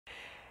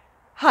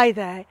Hi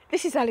there,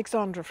 this is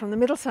Alexandra from the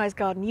Middlesized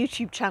Garden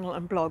YouTube channel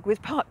and blog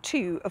with part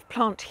 2 of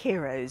Plant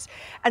Heroes,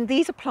 and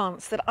these are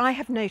plants that I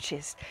have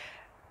noticed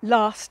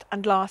last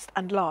and last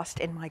and last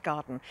in my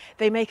garden.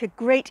 They make a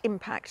great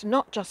impact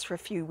not just for a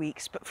few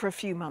weeks but for a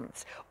few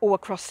months or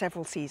across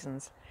several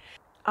seasons.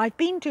 I've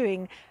been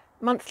doing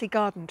monthly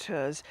garden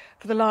tours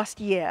for the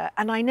last year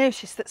and I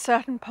noticed that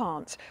certain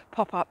plants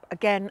pop up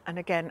again and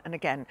again and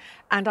again,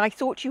 and I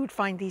thought you would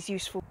find these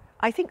useful.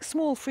 I think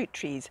small fruit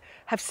trees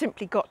have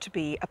simply got to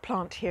be a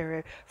plant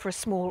hero for a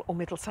small or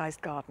middle-sized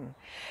garden.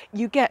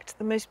 You get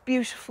the most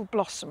beautiful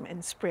blossom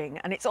in spring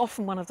and it's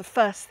often one of the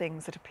first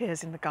things that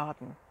appears in the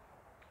garden.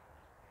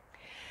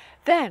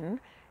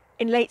 Then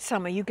in late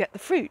summer you get the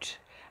fruit.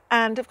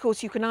 And of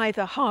course you can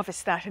either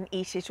harvest that and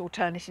eat it or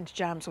turn it into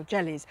jams or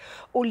jellies,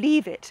 or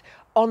leave it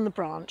on the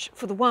branch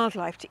for the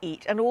wildlife to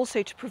eat and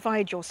also to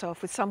provide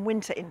yourself with some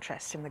winter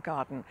interest in the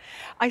garden.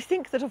 I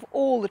think that of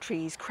all the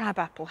trees,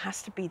 crabapple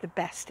has to be the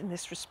best in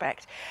this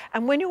respect.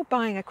 And when you're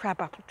buying a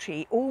crabapple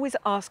tree, always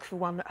ask for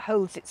one that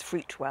holds its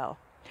fruit well.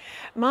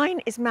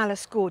 Mine is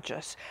Malus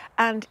gorgeous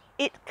and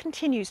it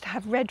continues to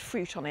have red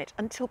fruit on it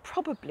until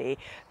probably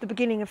the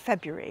beginning of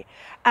February.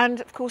 And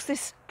of course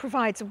this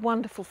provides a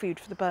wonderful food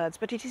for the birds,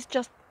 but it is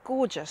just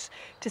gorgeous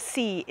to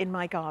see in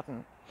my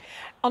garden.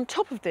 On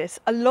top of this,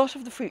 a lot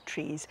of the fruit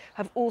trees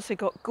have also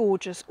got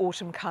gorgeous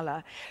autumn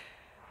colour.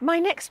 My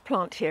next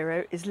plant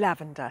hero is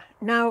lavender.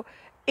 Now,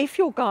 if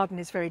your garden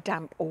is very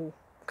damp or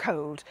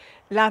cold,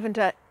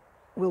 lavender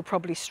will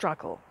probably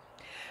struggle.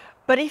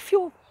 But if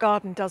your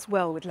garden does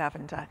well with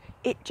lavender,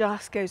 it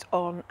just goes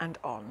on and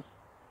on.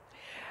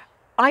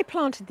 I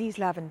planted these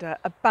lavender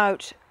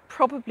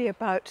probably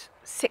about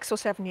 6 or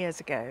 7 years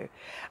ago.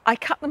 I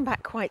cut them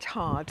back quite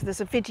hard.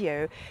 There's a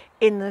video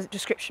in the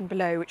description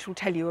below which will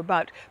tell you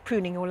about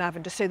pruning your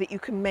lavender so that you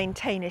can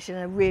maintain it in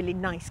a really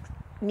nice,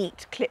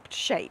 neat, clipped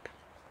shape.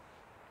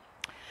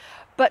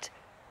 But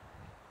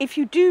if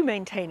you do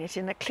maintain it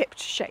in a clipped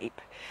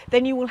shape,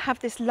 then you will have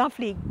this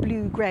lovely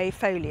blue-grey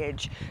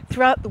foliage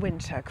throughout the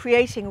winter,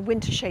 creating a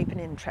winter shape and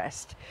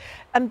interest.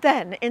 And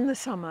then in the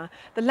summer,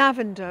 the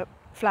lavender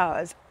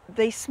flowers,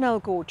 they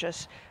smell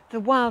gorgeous. The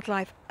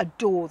wildlife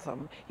adore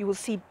them. You will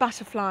see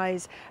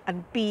butterflies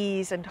and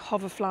bees and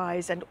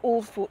hoverflies and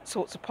all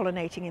sorts of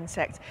pollinating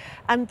insects.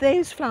 And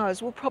those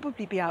flowers will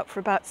probably be out for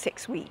about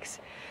 6 weeks.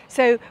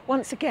 So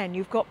once again,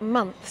 you've got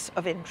months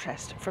of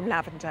interest from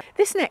lavender.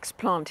 This next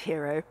plant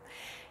hero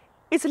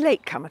is a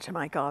latecomer to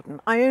my garden.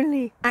 I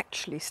only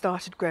actually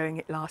started growing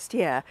it last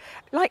year.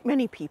 Like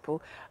many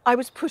people, I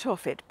was put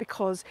off it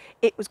because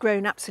it was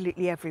grown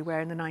absolutely everywhere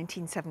in the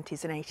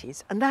 1970s and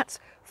 80s, and that's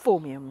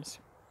phormiums.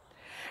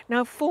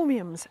 Now,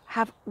 phormiums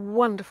have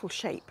wonderful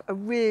shape, a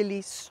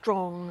really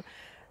strong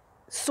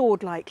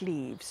sword-like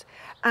leaves,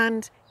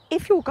 and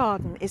if your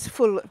garden is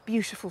full of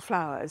beautiful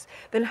flowers,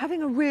 then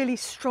having a really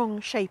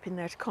strong shape in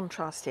there to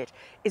contrast it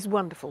is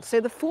wonderful.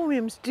 So the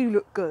phormiums do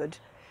look good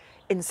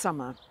in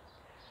summer.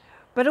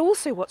 But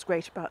also what's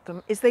great about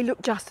them is they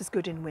look just as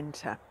good in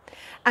winter.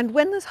 And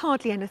when there's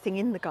hardly anything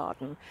in the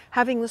garden,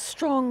 having the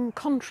strong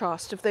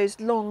contrast of those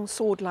long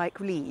sword-like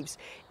leaves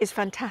is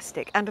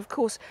fantastic. And of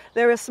course,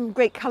 there are some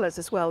great colours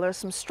as well. There are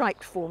some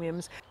striped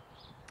phormiums.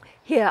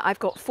 Here I've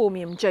got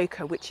Phormium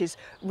Joker, which is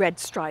red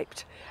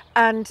striped.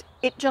 And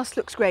it just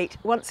looks great.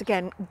 Once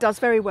again, does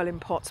very well in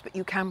pots, but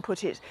you can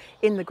put it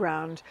in the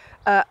ground.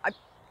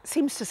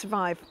 Seems to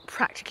survive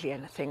practically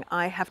anything.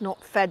 I have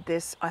not fed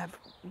this, I have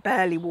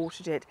barely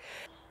watered it.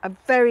 A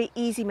very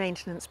easy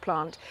maintenance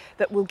plant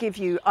that will give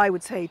you, I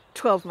would say,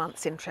 12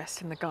 months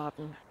interest in the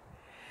garden.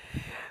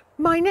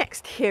 My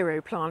next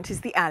hero plant is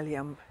the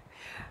allium.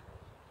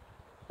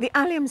 The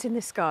alliums in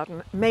this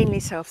garden mainly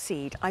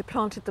self-seed. I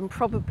planted them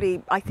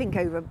probably, I think,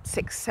 over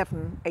 6,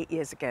 7, 8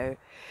 years ago.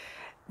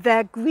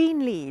 Their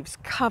green leaves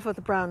cover the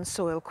brown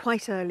soil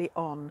quite early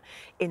on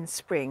in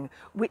spring,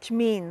 which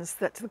means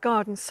that the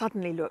garden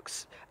suddenly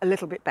looks a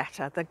little bit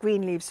better. The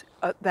green leaves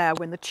are there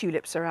when the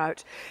tulips are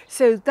out.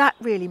 So that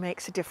really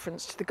makes a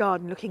difference to the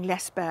garden looking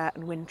less bare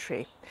and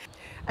wintry.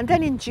 And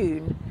then in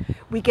June,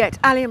 we get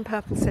Allium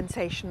Purple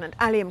Sensation and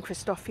Allium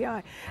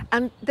Christophii,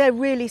 and they're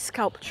really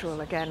sculptural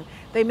again.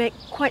 They make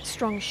quite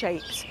strong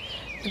shapes.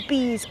 The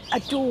bees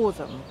adore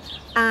them,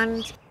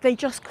 and they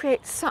just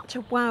create such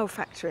a wow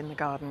factor in the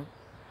garden.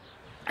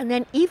 And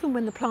then even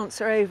when the plants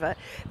are over,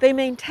 they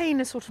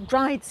maintain a sort of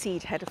dried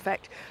seed head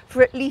effect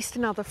for at least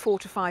another 4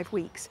 to 5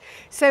 weeks.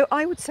 So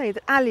I would say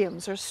that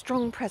alliums are a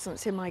strong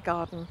presence in my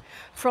garden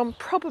from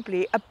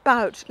probably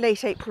about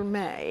late April,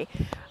 May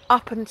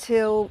up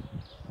until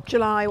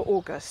July or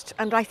August.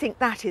 And I think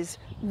that is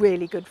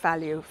really good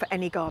value for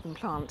any garden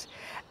plant.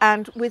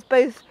 And with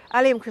both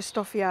Allium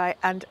Christophii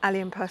and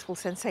Allium Purple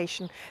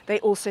Sensation, they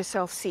also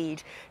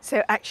self-seed.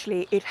 So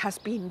actually it has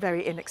been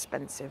very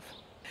inexpensive.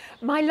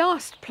 My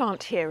last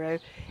plant hero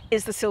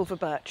is the silver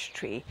birch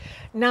tree.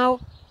 Now,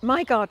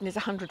 my garden is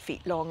 100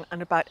 feet long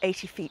and about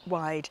 80 feet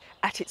wide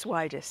at its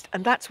widest,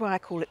 and that's why I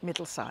call it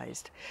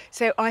middle-sized.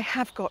 So I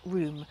have got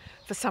room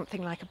for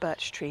something like a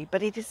birch tree,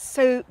 but it is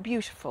so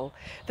beautiful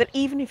that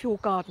even if your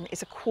garden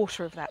is a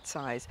quarter of that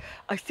size,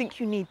 I think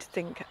you need to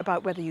think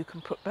about whether you can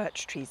put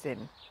birch trees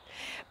in.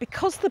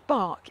 Because the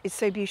bark is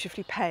so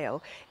beautifully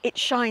pale, it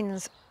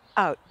shines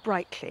out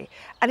brightly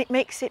and it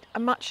makes it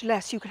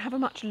you can have a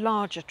much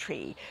larger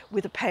tree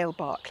with a pale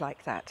bark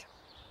like that.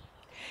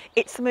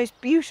 It's the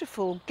most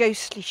beautiful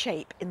ghostly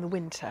shape in the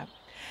winter,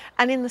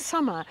 and in the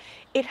summer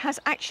it has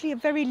actually a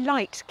very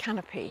light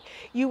canopy.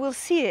 You will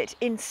see it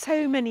in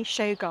so many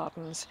show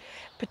gardens,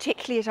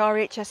 particularly at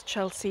RHS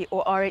Chelsea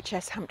or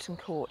RHS Hampton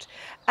Court,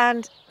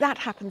 and that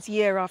happens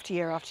year after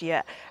year after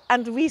year.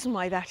 And the reason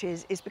why that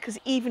is because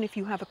even if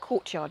you have a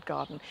courtyard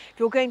garden, if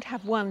you're going to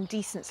have one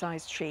decent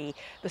sized tree,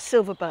 the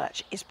silver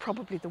birch is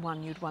probably the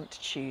one you'd want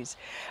to choose.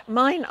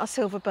 Mine are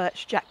silver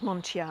birch Jack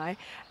Montii,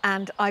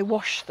 and I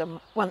wash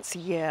them once a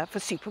year for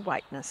super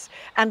whiteness,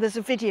 and there's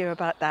a video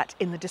about that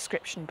in the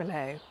description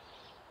below.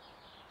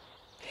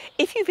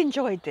 If you've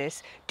enjoyed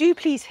this, do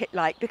please hit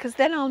like, because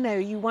then I'll know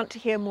you want to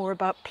hear more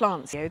about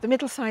plants. The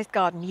Middlesized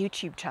Garden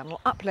YouTube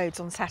channel uploads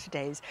on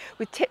Saturdays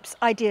with tips,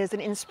 ideas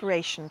and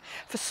inspiration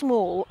for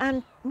small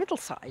and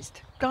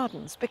middle-sized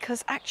gardens,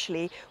 because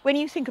actually when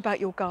you think about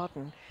your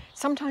garden,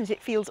 sometimes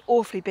it feels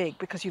awfully big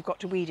because you've got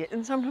to weed it,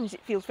 and sometimes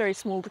it feels very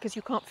small because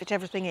you can't fit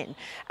everything in,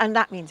 and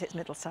that means it's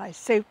middle-sized.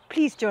 So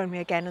please join me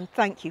again, and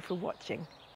thank you for watching.